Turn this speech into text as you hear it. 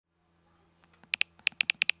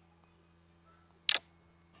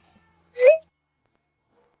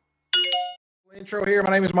Intro here. My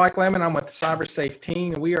name is Mike Lemon. I'm with Cyber Safe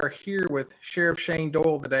Teen, and we are here with Sheriff Shane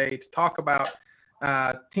Doyle today to talk about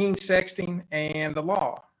teen sexting and the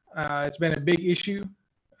law. It's been a big issue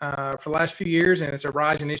for the last few years, and it's a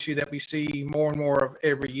rising issue that we see more and more of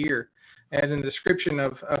every year. And in the description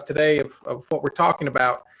of today of what we're talking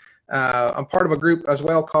about, I'm part of a group as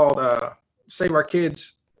well called Save Our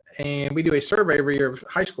Kids, and we do a survey every year of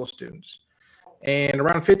high school students. And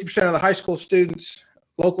around 50% of the high school students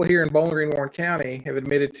local here in Bowling Green, Warren County, have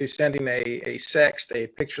admitted to sending a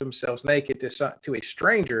picture of themselves naked to a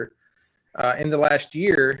stranger in the last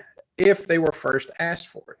year if they were first asked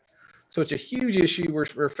for it. So it's a huge issue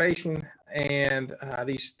we're facing, and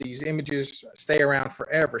these images stay around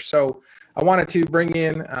forever. So I wanted to bring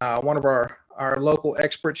in one of our local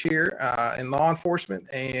experts here in law enforcement,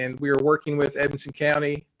 and we are working with Edmonson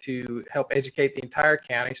County to help educate the entire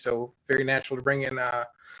county. So very natural to bring in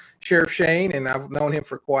Sheriff Shane, and I've known him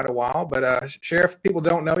for quite a while. But Sheriff, if people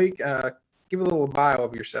don't know you, give a little bio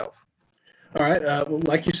of yourself. All right. Well,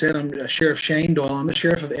 like you said, I'm Sheriff Shane Doyle. I'm the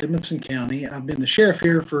sheriff of Edmonson County. I've been the sheriff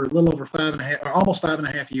here for a little over almost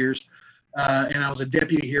 5.5 years. And I was a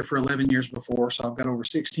deputy here for 11 years before. So I've got over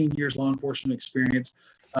 16 years law enforcement experience.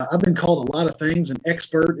 I've been called a lot of things. An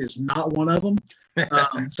expert is not one of them.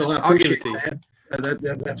 So I appreciate that.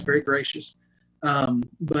 That's very gracious.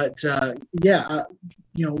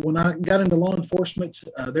 When I got into law enforcement,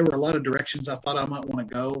 there were a lot of directions I thought I might want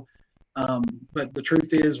to go. But the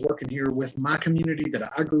truth is, working here with my community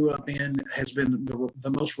that I grew up in has been the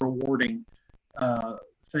most rewarding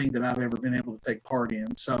thing that I've ever been able to take part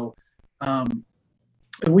in. So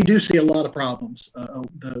we do see a lot of problems,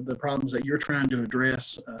 the problems that you're trying to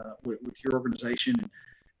address with your organization.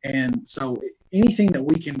 And so anything that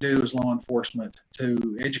we can do as law enforcement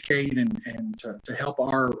to educate and to help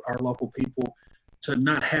our local people to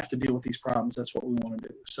not have to deal with these problems, that's what we want to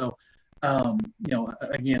do. So,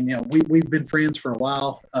 we've been friends for a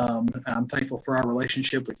while. I'm thankful for our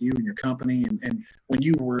relationship with you and your company. And when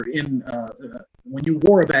you were when you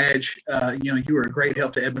wore a badge, you were a great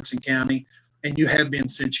help to Edmonson County, and you have been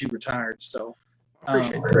since you retired. So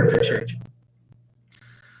appreciate you.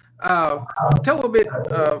 Tell a little bit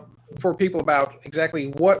for people about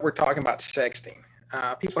exactly what we're talking about sexting.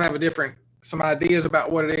 People have some ideas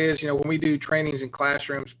about what it is. When we do trainings in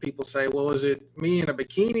classrooms, people say, well, is it me in a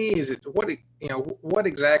bikini? Is it what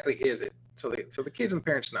exactly is it? So the kids and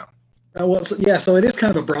parents know. So it is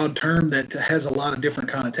kind of a broad term that has a lot of different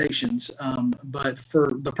connotations. But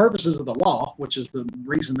for the purposes of the law, which is the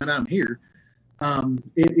reason that I'm here,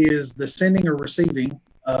 it is the sending or receiving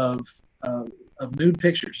of nude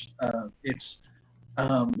pictures.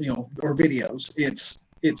 Or videos.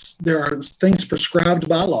 There are things prescribed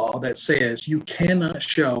by law that says you cannot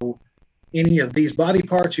show any of these body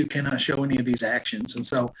parts, you cannot show any of these actions. And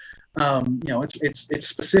so, it's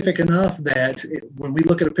specific enough that when we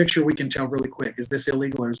look at a picture, we can tell really quick, is this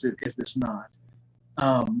illegal or is this not?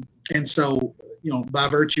 And so, by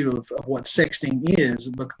virtue of what sexting is,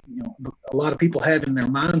 a lot of people have in their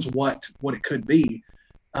minds what it could be.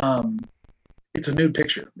 It's a nude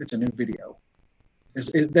picture. It's a nude video.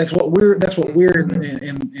 That's what we're in the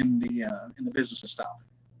business of stopping.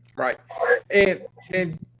 Right.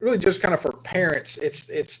 And really just kind of for parents,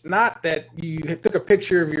 it's not that you took a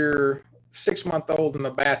picture of your 6-month-old in the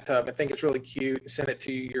bathtub and think it's really cute and send it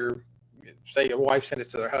to say your wife sent it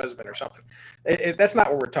to their husband or something. That's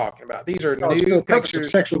not what we're talking about. These are nude pictures. Of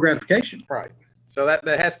sexual gratification. Right. So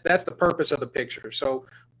that's the purpose of the picture. So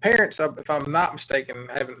parents, if I'm not mistaken,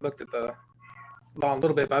 I haven't looked at the law a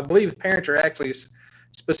little bit, but I believe parents are actually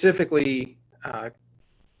specifically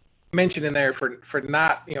mentioned in there for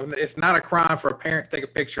not, it's not a crime for a parent to take a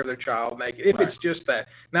picture of their child naked if it's just that.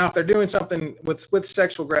 Now, if they're doing something with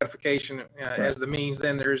sexual gratification as the means,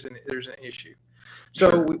 then there's an issue.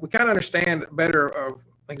 So we kind of understand better of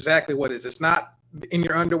exactly what it is. It's not in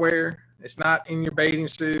your underwear. It's not in your bathing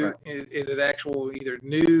suit. Right. It is actual either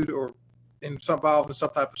nude or involved in some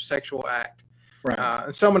type of sexual act. Right.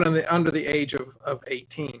 And someone under the age of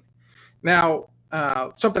 18. Now,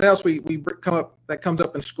 something else that comes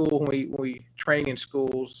up in school when we train in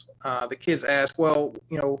schools, the kids ask, well,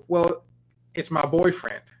 it's my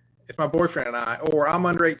boyfriend. It's my boyfriend and I, or I'm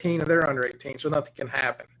under 18 and they're under 18, so nothing can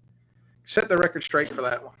happen. Set the record straight for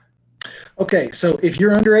that one. Okay, so if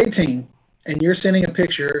you're under 18 and you're sending a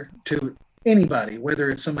picture to anybody, whether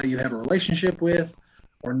it's somebody you have a relationship with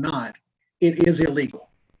or not, it is illegal.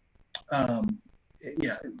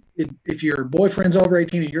 If your boyfriend's over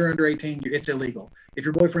 18 and you're under 18, it's illegal. If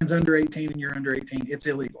your boyfriend's under 18 and you're under 18, it's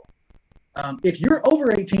illegal. If you're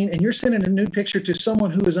over 18 and you're sending a nude picture to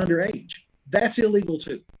someone who is underage, that's illegal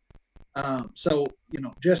too. So,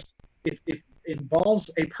 just if involves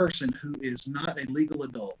a person who is not a legal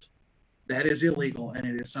adult, that is illegal, and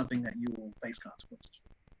it is something that you will face consequences.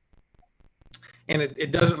 And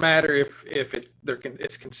it doesn't matter if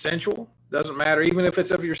it's consensual. Doesn't matter even if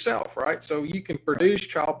it's of yourself, right? So you can produce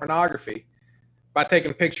child pornography by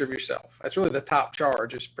taking a picture of yourself. That's really the top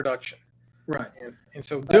charge, is production. Right. And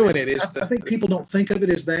so doing it is I think people don't think of it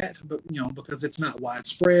as that, but because it's not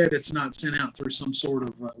widespread, it's not sent out through some sort of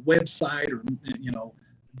website or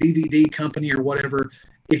DVD company or whatever.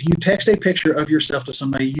 If you text a picture of yourself to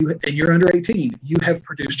somebody and you're under 18, you have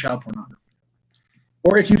produced child pornography.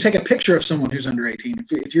 Or if you take a picture of someone who's under 18,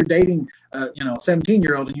 if you're dating a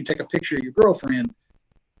 17-year-old and you take a picture of your girlfriend,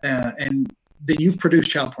 and then you've produced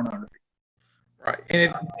child pornography. Right.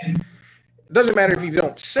 And it doesn't matter if you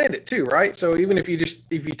don't send it too, right? So even if you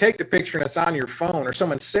take the picture and it's on your phone, or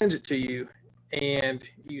someone sends it to you and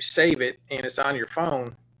you save it and it's on your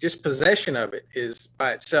phone, just possession of it is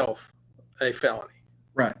by itself a felony.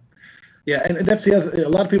 Right. Yeah, and that's the other. A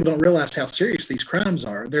lot of people don't realize how serious these crimes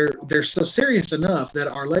are. They're so serious enough that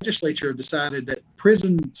our legislature decided that a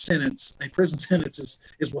prison sentence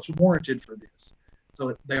is what's warranted for this.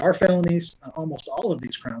 So they are felonies. Almost all of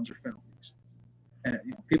these crimes are felonies, and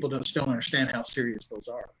people don't understand how serious those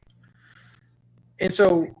are. And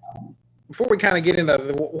so, before we kind of get into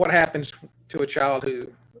what happens to a child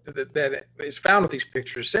that is found with these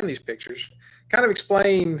pictures, send these pictures, kind of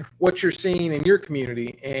explain what you're seeing in your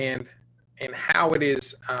community and how it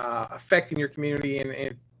is affecting your community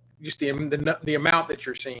and just the amount that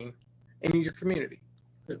you're seeing in your community.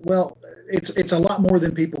 Well, it's a lot more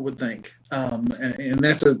than people would think, and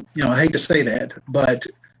that's I hate to say that, but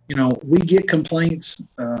we get complaints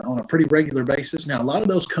on a pretty regular basis. Now, a lot of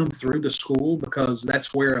those come through the school because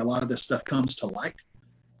that's where a lot of this stuff comes to light,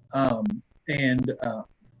 and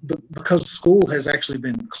because school has actually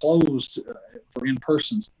been closed for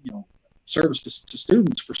in-person service to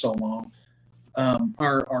students for so long.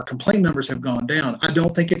 Our complaint numbers have gone down. I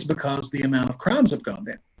don't think it's because the amount of crimes have gone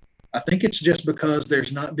down. I think it's just because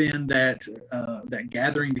there's not been that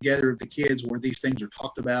gathering together of the kids where these things are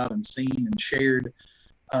talked about and seen and shared,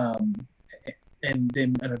 and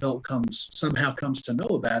then an adult somehow comes to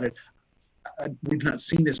know about it. We've not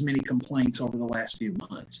seen as many complaints over the last few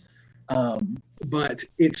months, but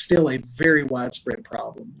it's still a very widespread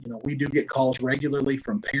problem. We do get calls regularly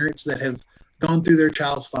from parents that have gone through their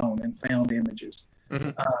child's phone and found images.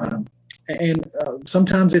 Mm-hmm. And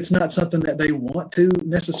sometimes it's not something that they want to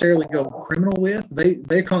necessarily go criminal with.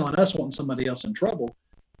 They're calling us wanting somebody else in trouble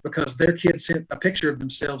because their kid sent a picture of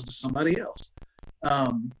themselves to somebody else.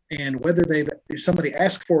 And whether somebody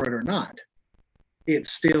asked for it or not,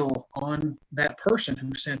 it's still on that person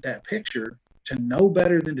who sent that picture to know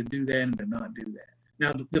better than to do that and to not do that.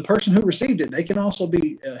 Now, the person who received it, they can also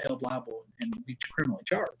be held liable and be criminally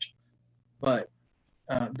charged. But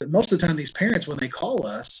most of the time, these parents, when they call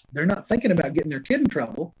us, they're not thinking about getting their kid in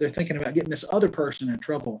trouble. They're thinking about getting this other person in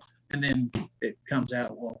trouble. And then it comes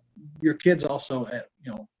out, well, your kid's also,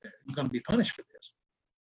 going to be punished for this.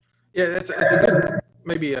 Yeah, that's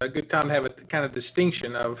maybe a good time to have a kind of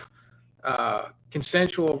distinction of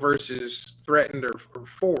consensual versus threatened or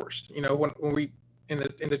forced. When we in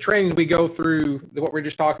the training we go through what we're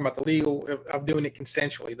just talking about, the legal of doing it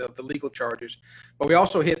consensually, the legal charges, but we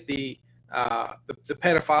also hit the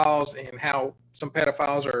pedophiles and how some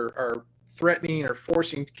pedophiles are threatening or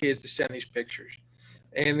forcing kids to send these pictures.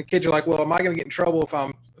 And the kids are like, well, am I going to get in trouble if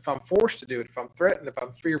I'm forced to do it, if I'm threatened, if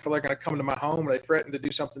I'm fearful they're going to come to my home, or they threaten to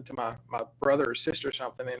do something to my brother or sister or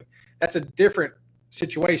something? And that's a different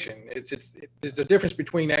situation. It's a difference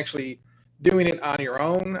between actually doing it on your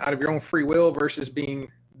own, out of your own free will, versus doing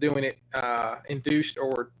it induced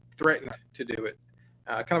or threatened to do it.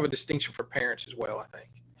 Kind of a distinction for parents as well, I think.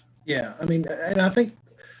 Yeah, I mean, and I think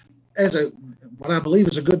what I believe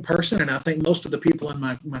is a good person, and I think most of the people in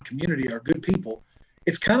my community are good people.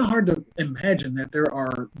 It's kind of hard to imagine that there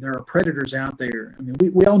are predators out there. I mean,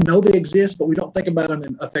 we all know they exist, but we don't think about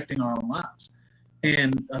them affecting our own lives.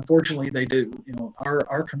 And unfortunately, they do.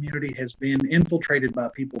 Our community has been infiltrated by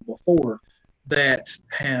people before that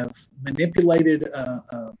have manipulated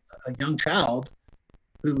a young child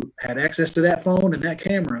who had access to that phone and that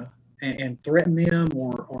camera, and threatened them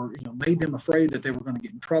or made them afraid that they were going to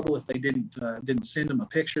get in trouble if they didn't send them a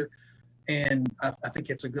picture. And I think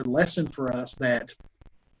it's a good lesson for us that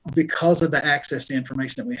because of the access to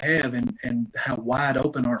information that we have and how wide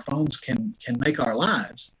open our phones can make our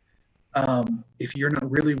lives, if you're not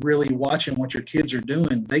really, really watching what your kids are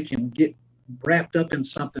doing, they can get wrapped up in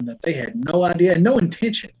something that they had no idea and no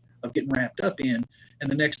intention of getting wrapped up in. And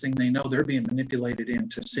the next thing they know, they're being manipulated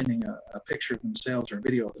into sending a picture of themselves or a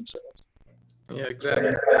video of themselves. Yeah,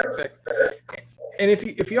 exactly. And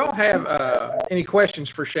if you all have any questions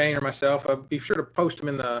for Shane or myself, be sure to post them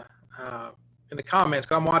in the comments.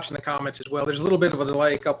 'Cause I'm watching the comments as well. There's a little bit of a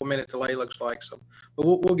delay, a couple minute delay, looks like. So, but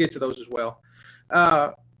we'll get to those as well.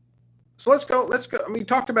 So let's go. I mean, you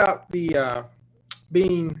talked about the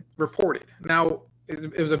being reported. Now,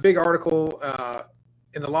 it was a big article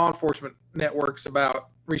in the law enforcement networks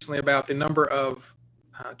recently about the number of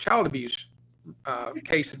child abuse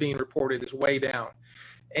cases being reported is way down.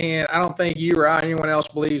 And I don't think you or anyone else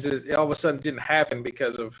believes that it all of a sudden didn't happen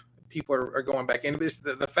because of people are going back in. It's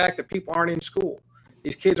the fact that people aren't in school.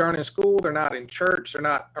 These kids aren't in school. They're not in church. They're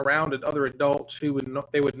not around other adults who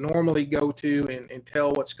they would normally go to and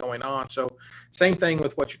tell what's going on. So same thing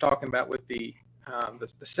with what you're talking about with the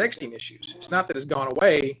sexting issues. It's not that it's gone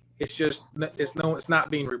away. It's just it's not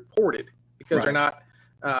being reported because Right. they're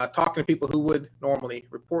not talking to people who would normally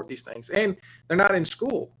report these things, and they're not in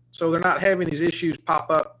school, so they're not having these issues pop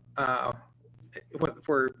up.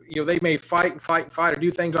 For they may fight or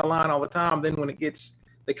do things online all the time. Then when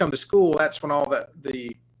they come to school, that's when all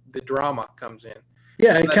the drama comes in.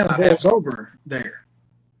 Yeah, So it kind of boils over there.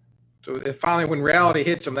 So finally, when reality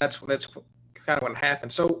hits them, that's kind of what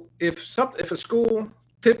happens. So if a school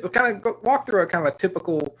walk through a kind of a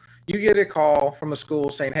typical, you get a call from a school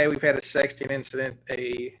saying, "Hey, we've had a sexting incident.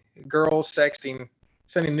 A girl sending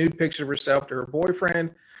nude pictures of herself to her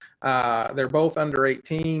boyfriend. They're both under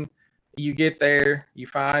 18. You get there, you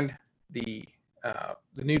find the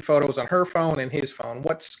nude photos on her phone and his phone.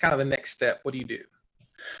 What's kind of the next step? What do you do?"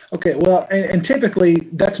 Okay, well, and typically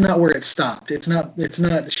that's not where it stopped. It's not.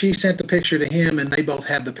 She sent the picture to him, and they both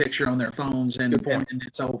have the picture on their phones, and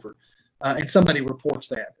it's over. And somebody reports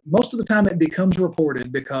that. Most of the time, it becomes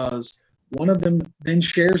reported because one of them then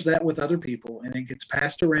shares that with other people, and it gets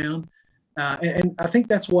passed around. And I think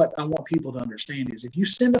that's what I want people to understand is if you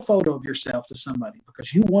send a photo of yourself to somebody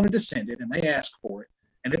because you wanted to send it and they ask for it,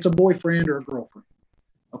 and it's a boyfriend or a girlfriend.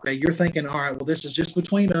 Okay, you're thinking, all right, well, this is just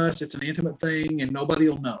between us. It's an intimate thing, and nobody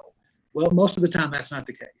will know. Well, most of the time, that's not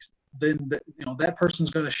the case. Then, that person's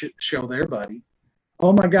going to show their buddy.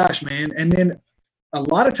 Oh my gosh, man! And then, a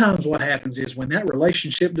lot of times, what happens is when that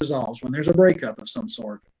relationship dissolves, when there's a breakup of some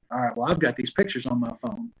sort. All right, well, I've got these pictures on my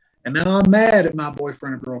phone, and now I'm mad at my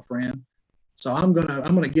boyfriend or girlfriend, so I'm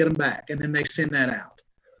gonna get them back, and then they send that out.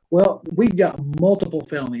 Well, we've got multiple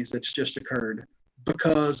felonies that's just occurred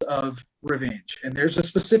because of revenge. And there's a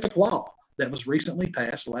specific law that was recently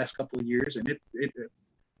passed the last couple of years, and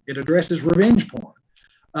it addresses revenge porn.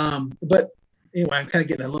 But anyway, I'm kind of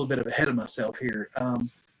getting a little bit ahead of myself here.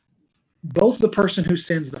 Both the person who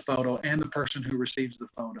sends the photo and the person who receives the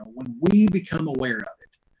photo, when we become aware of it,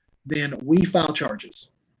 then we file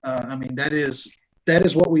charges. That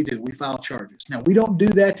is what we do. We file charges. Now, we don't do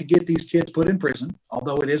that to get these kids put in prison,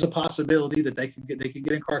 although it is a possibility that they could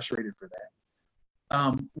get incarcerated for that.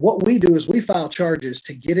 What we do is we file charges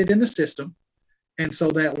to get it in the system, and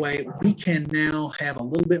so that way we can now have a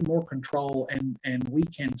little bit more control, and we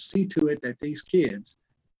can see to it that these kids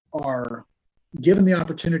are given the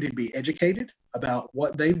opportunity to be educated about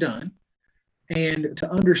what they've done and to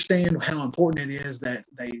understand how important it is that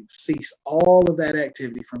they cease all of that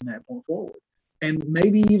activity from that point forward. And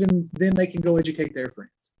maybe even then they can go educate their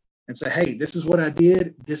friends and say, hey, this is what I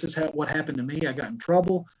did. This is what happened to me. I got in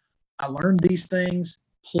trouble. I learned these things.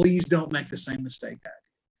 Please don't make the same mistake I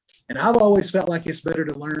did. And I've always felt like it's better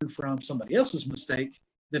to learn from somebody else's mistake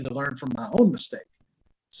than to learn from my own mistake.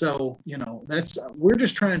 So, we're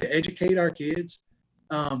just trying to educate our kids.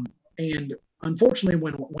 And unfortunately,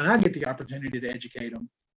 when I get the opportunity to educate them,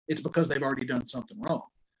 it's because they've already done something wrong.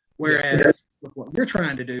 Whereas with what you're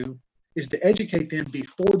trying to do is to educate them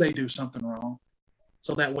before they do something wrong.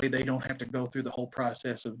 So that way they don't have to go through the whole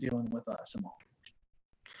process of dealing with us and all.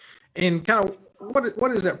 And kind of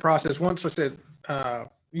what is that process? Once I said,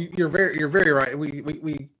 you're very right.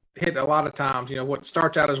 We hit a lot of times, what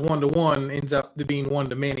starts out as one-to-one ends up to being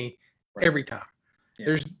one-to-many every time. Yeah.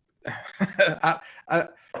 There's,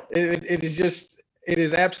 it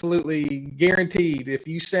is absolutely guaranteed. If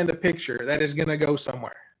you send a picture, that is going to go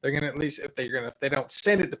somewhere. They're going to, at least if they don't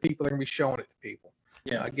send it to people, they're going to be showing it to people.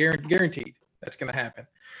 Yeah. Guaranteed that's going to happen.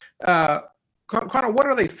 Kind of what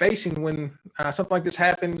are they facing when something like this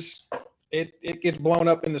happens? It gets blown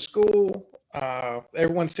up in the school.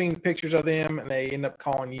 Everyone's seen pictures of them, and they end up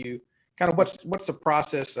calling you. Kind of what's the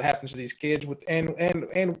process that happens to these kids and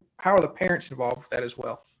how are the parents involved with that as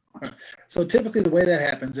well? So typically the way that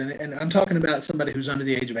happens, and I'm talking about somebody who's under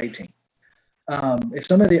the age of 18. If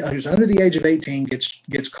somebody who's under the age of 18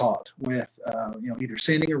 gets caught with either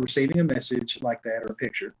sending or receiving a message like that or a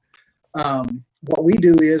picture, What we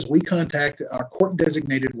do is we contact our court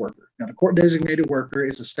designated worker. Now, the court designated worker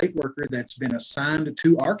is a state worker that's been assigned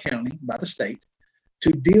to our county by the state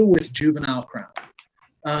to deal with juvenile crime.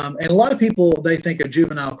 And a lot of people, they think of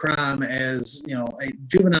juvenile crime as, a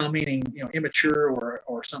juvenile meaning, immature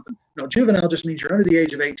or something. No, juvenile just means you're under the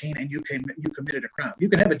age of 18 and you committed a crime. You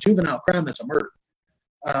can have a juvenile crime that's a murder.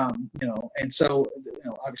 And so,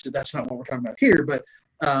 obviously that's not what we're talking about here, but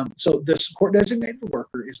so this court designated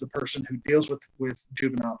worker is the person who deals with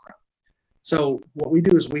juvenile crime. So what we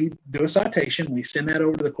do is we do a citation, we send that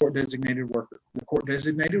over to the court designated worker. The court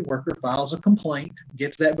designated worker files a complaint,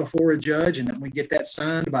 gets that before a judge, and then we get that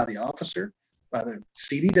signed by the officer, by the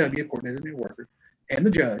CDW, court designated worker, and the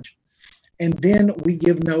judge. And then we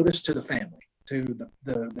give notice to the family, to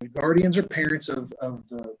the guardians or parents of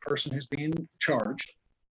the person who's being charged.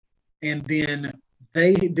 And then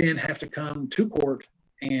they then have to come to court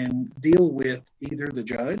and deal with either the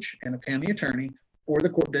judge and the county attorney or the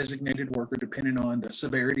court designated worker, depending on the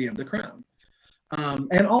severity of the crime,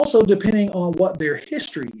 and also depending on what their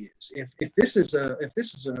history is. If this is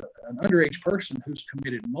an underage person who's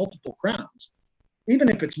committed multiple crimes, even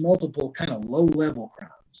if it's multiple kind of low level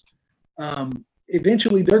crimes,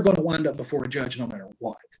 eventually they're going to wind up before a judge no matter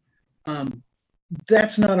what.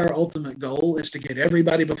 That's not our ultimate goal, is to get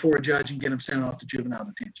everybody before a judge and get them sent off to juvenile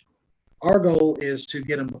detention. Our goal is to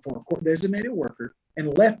get them before a court designated worker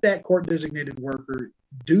and let that court designated worker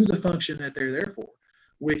do the function that they're there for,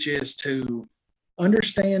 which is to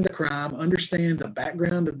understand the crime, understand the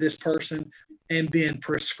background of this person, and then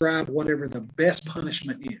prescribe whatever the best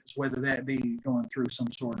punishment is, whether that be going through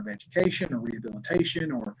some sort of education or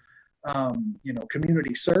rehabilitation or,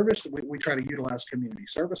 community service. We try to utilize community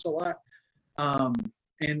service a lot. And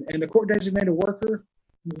the court designated worker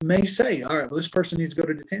may say, all right, well, this person needs to go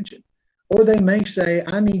to detention. Or they may say,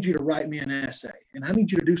 I need you to write me an essay, and I need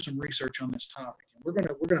you to do some research on this topic. And we're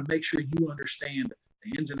gonna make sure you understand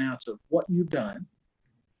the ins and outs of what you've done,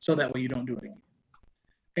 so that way you don't do it again.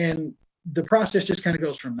 And the process just kind of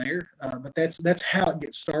goes from there. But that's how it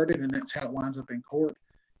gets started, and that's how it winds up in court.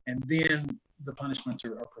 And then the punishments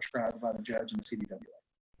are prescribed by the judge and the CDWA.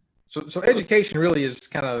 So education really is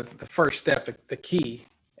kind of the first step, the key.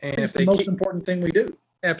 And it's the most important thing we do.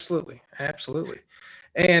 Absolutely.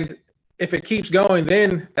 And if it keeps going,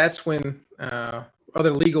 then that's when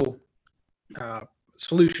other legal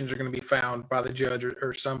solutions are going to be found by the judge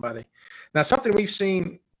or somebody. Now, something we've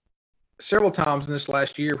seen several times in this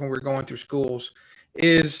last year when we're going through schools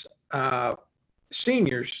is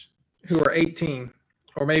seniors who are 18,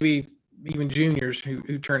 or maybe even juniors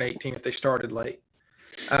who turn 18 if they started late.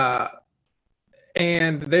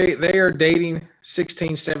 And they are dating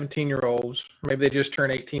 16, 17-year-olds. Maybe they just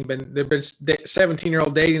turned 18, but they've been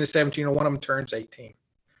 17-year-old dating the 17-year-old. One of them turns 18.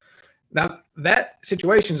 Now, that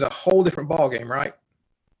situation is a whole different ballgame, right?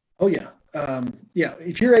 Oh, yeah. Yeah.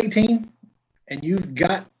 If you're 18 and you've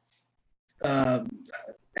got,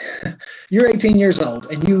 you're 18 years old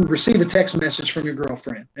and you receive a text message from your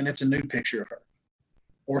girlfriend and it's a nude picture of her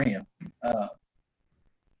or him,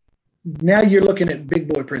 now you're looking at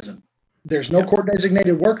big boy prison. There's no court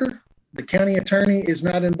designated worker. The county attorney is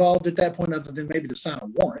not involved at that point, other than maybe to sign a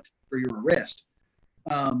warrant for your arrest.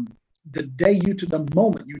 The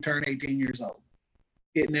moment you turn 18 years old,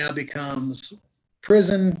 it now becomes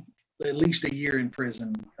prison, at least a year in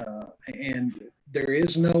prison. And there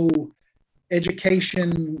is no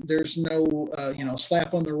education. There's no,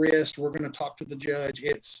 slap on the wrist. We're going to talk to the judge.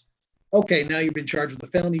 It's okay. Now you've been charged with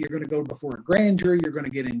a felony. You're going to go before a grand jury. You're going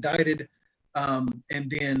to get indicted. And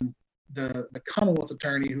then the Commonwealth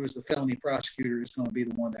attorney, who is the felony prosecutor, is going to be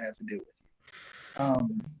the one to have to deal with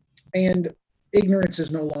you. And ignorance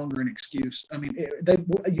is no longer an excuse. I mean,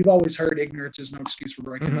 you've always heard ignorance is no excuse for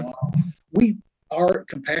breaking the law. We are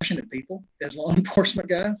compassionate people as law enforcement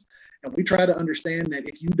guys, and we try to understand that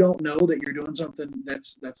if you don't know that you're doing something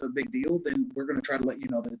that's a big deal, then we're going to try to let you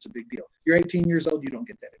know that it's a big deal. You're 18 years old, you don't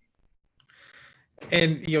get that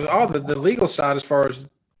anymore. And all the legal side, as far as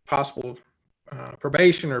possible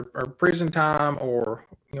probation or prison time, or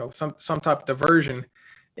some type of diversion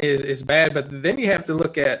is bad. But then you have to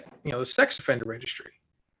look at the sex offender registry,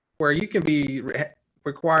 where you can be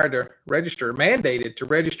required to register, mandated to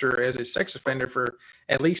register as a sex offender for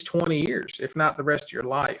at least 20 years, if not the rest of your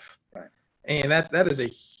life. Right. And that is a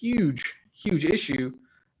huge issue.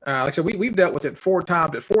 Like I said, we've dealt with it 4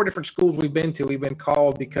 times at 4 different schools we've been to. We've been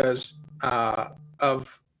called because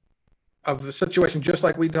of the situation just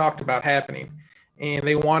like we talked about happening. And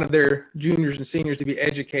they wanted their juniors and seniors to be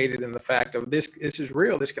educated in the fact of this is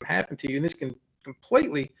real, this can happen to you, and this can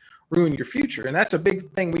completely ruin your future. And that's a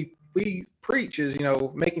big thing we we preach is,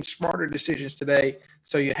 making smarter decisions today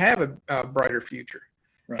so you have a brighter future.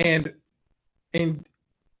 Right. And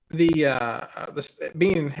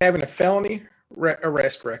having a felony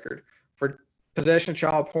arrest record for possession of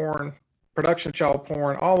child porn, production of child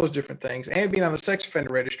porn, all those different things, and being on the sex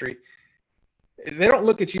offender registry, they don't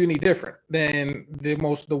look at you any different than the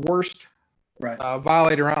worst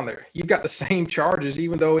violator on there. You've got the same charges,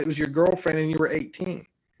 even though it was your girlfriend and you were 18.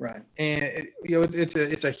 Right. And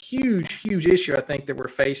it's a huge issue, I think, that we're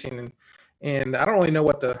facing, and I don't really know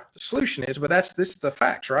what the solution is, but this is the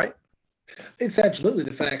facts, right? It's absolutely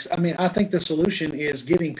the facts. I mean, I think the solution is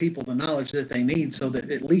giving people the knowledge that they need, so that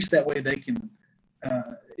at least that way they can,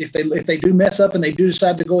 if they do mess up and they do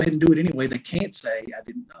decide to go ahead and do it anyway, they can't say I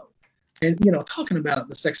didn't know. And talking about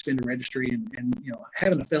the sex offender registry and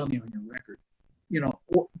having a felony on your record,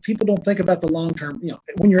 people don't think about the long term.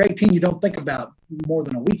 When you're 18, you don't think about more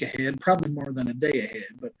than a week ahead, probably more than a day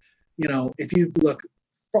ahead. But if you look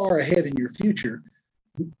far ahead in your future,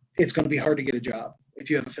 it's going to be hard to get a job if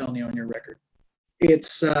you have a felony on your record.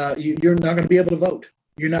 It's you're not going to be able to vote.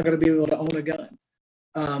 You're not going to be able to own a gun.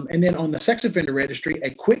 And then on the sex offender registry,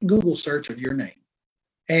 a quick Google search of your name.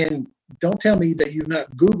 And don't tell me that you've not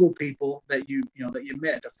Googled people that you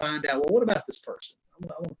met to find out, well, what about this person? I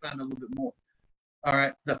want to find a little bit more. All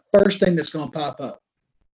right. The first thing that's going to pop up,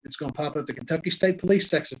 it's going to pop up the Kentucky State Police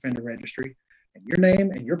Sex Offender Registry, and your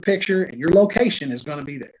name and your picture and your location is going to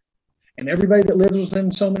be there. And everybody that lives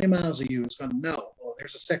within so many miles of you is going to know, well,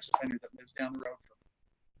 there's a sex offender that lives down the road from me.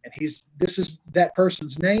 And this is that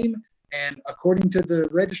person's name. And according to the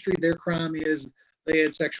registry, their crime is they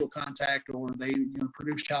had sexual contact, or they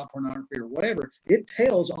produced child pornography, or whatever. It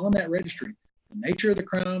tells on that registry the nature of the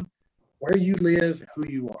crime, where you live, and who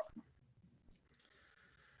you are.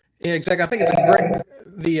 Yeah, exactly. I think it's a great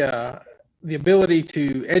the ability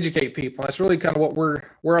to educate people. That's really kind of what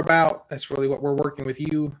we're about. That's really what we're working with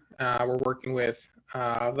you. We're working with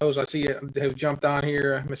those I see have jumped on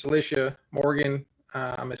here: Miss Alicia, Morgan,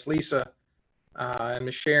 Miss Lisa, and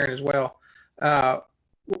Miss Sharon as well.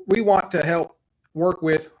 We want to help work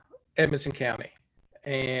with Edmonson County,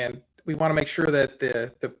 and we want to make sure that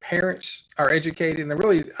the parents are educated. And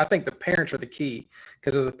really, I think the parents are the key,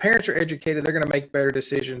 because if the parents are educated, they're going to make better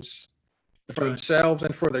decisions for themselves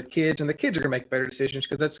and for their kids, and the kids are going to make better decisions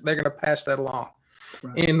because they're going to pass that along.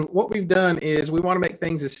 Right. And what we've done is we want to make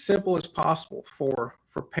things as simple as possible for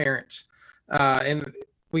parents, and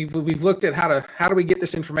we've looked at how do we get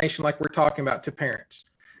this information like we're talking about to parents,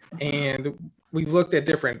 and we've looked at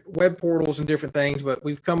different web portals and different things, but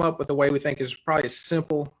we've come up with a way we think is probably as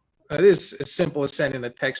simple as sending a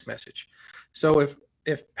text message. So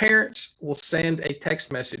if parents will send a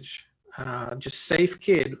text message, just Safe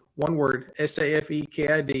Kid, one word,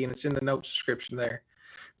 SAFEKID, and it's in the notes description there,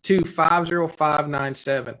 to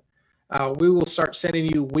 50597, we will start sending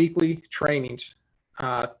you weekly trainings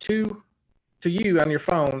to you on your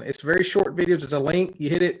phone. It's very short videos. It's a link. You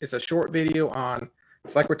hit it. It's a short video on,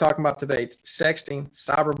 it's like we're talking about today, sexting,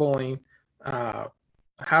 cyberbullying,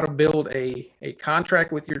 how to build a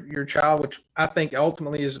contract with your child, which I think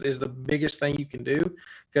ultimately is the biggest thing you can do,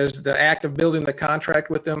 because the act of building the contract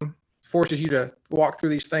with them forces you to walk through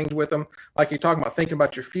these things with them. Like you're talking about, thinking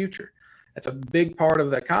about your future. That's a big part of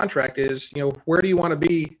the contract is, where do you want to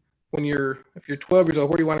be if you're 12 years old,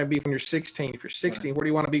 where do you want to be when you're 16? If you're 16, where do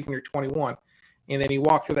you want to be when you're 21? And then you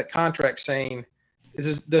walk through that contract saying,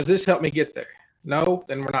 does this help me get there? No,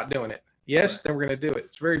 then we're not doing it. Yes, then we're going to do it.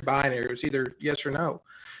 It's very binary. It's either yes or no.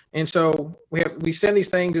 And so we send these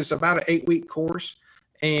things. It's about an 8-week course,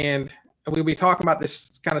 and we'll be talking about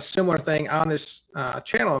this kind of similar thing on this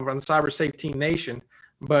channel on the Cyber Safe Teen Nation.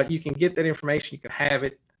 But you can get that information. You can have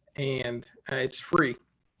it, and it's free.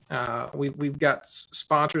 We've got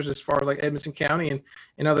sponsors as far as like Edmonson County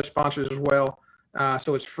and other sponsors as well.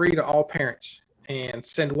 So it's free to all parents. And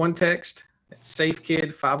send one text. It's Safe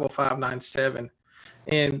Kid 50597.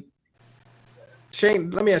 And Shane,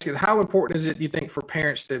 let me ask you, how important is it, do you think, for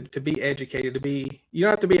parents to be educated, you don't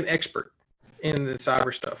have to be an expert in the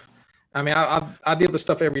cyber stuff. I mean, I deal with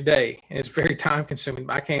stuff every day, and it's very time consuming.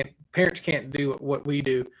 Parents can't do what we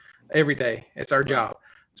do every day. It's our job.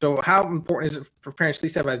 So how important is it for parents at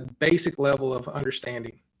least to have a basic level of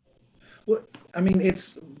understanding? Well, I mean,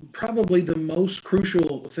 it's probably the most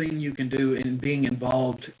crucial thing you can do in being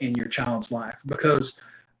involved in your child's life, because,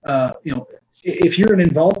 if you're an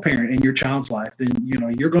involved parent in your child's life, then,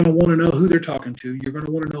 you're going to want to know who they're talking to. You're going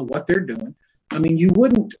to want to know what they're doing. I mean,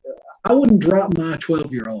 I wouldn't drop my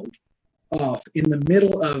 12-year-old off in the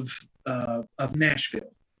middle of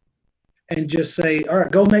Nashville and just say, all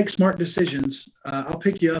right, go make smart decisions. I'll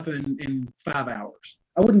pick you up in 5 hours.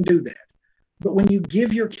 I wouldn't do that. But when you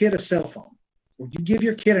give your kid a cell phone, or you give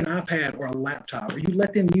your kid an iPad or a laptop, or you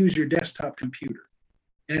let them use your desktop computer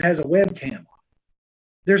and it has a webcam on,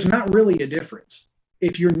 there's not really a difference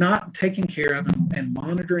if you're not taking care of them and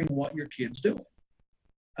monitoring what your kid's doing.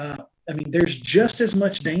 I mean, there's just as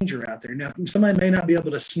much danger out there. Now, somebody may not be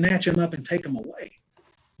able to snatch them up and take them away,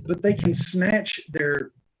 but they can snatch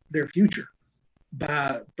their future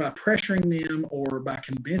by pressuring them or by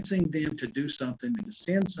convincing them to do something and to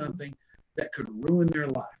send something that could ruin their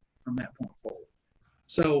life from that point forward.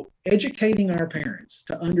 So educating our parents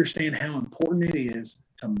to understand how important it is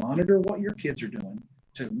to monitor what your kids are doing,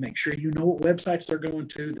 to make sure you know what websites they're going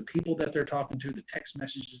to, the people that they're talking to, the text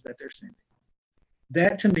messages that they're sending.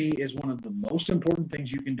 That to me is one of the most important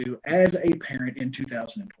things you can do as a parent in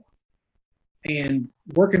 2020. And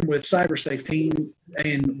working with CyberSafe team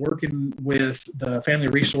and working with the Family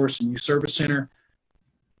Resource and Youth Service Center,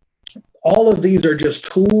 all of these are just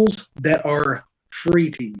tools that are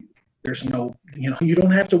free to you. There's no, you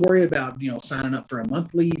don't have to worry about, signing up for a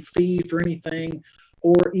monthly fee for anything,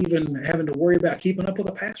 or even having to worry about keeping up with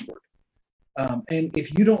a password. And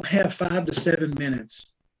if you don't have 5 to 7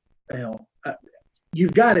 minutes,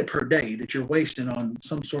 you've got it per day that you're wasting on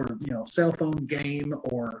some sort of, cell phone game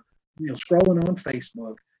or, scrolling on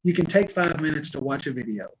Facebook. You can take 5 minutes to watch a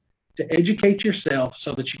video, to educate yourself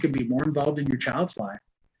so that you can be more involved in your child's life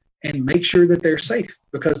and make sure that they're safe,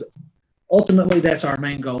 because ultimately that's our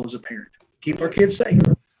main goal as a parent, keep our kids safe.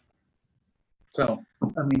 So,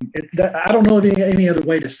 I mean, I don't know any other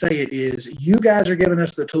way to say it is, you guys are giving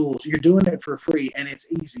us the tools. You're doing it for free and it's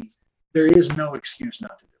easy. There is no excuse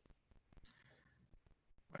not to do it.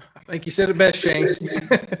 I think you said it best, Shane.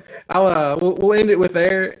 We'll end it with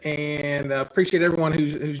there, and appreciate everyone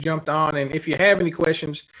who's jumped on. And if you have any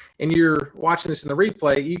questions and you're watching this in the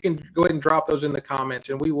replay, you can go ahead and drop those in the comments,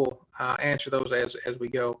 and we will answer those as we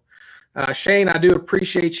go. Shane, I do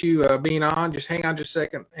appreciate you being on. Just hang on just a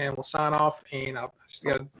second, and we'll sign off. And I've just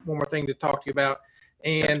got one more thing to talk to you about.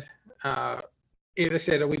 And as I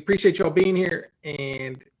said, we appreciate y'all being here.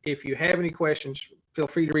 And if you have any questions, feel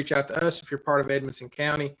free to reach out to us if you're part of Edmonson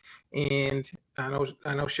County. And I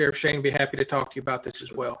know Sheriff Shane will be happy to talk to you about this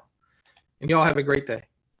as well. And y'all have a great day.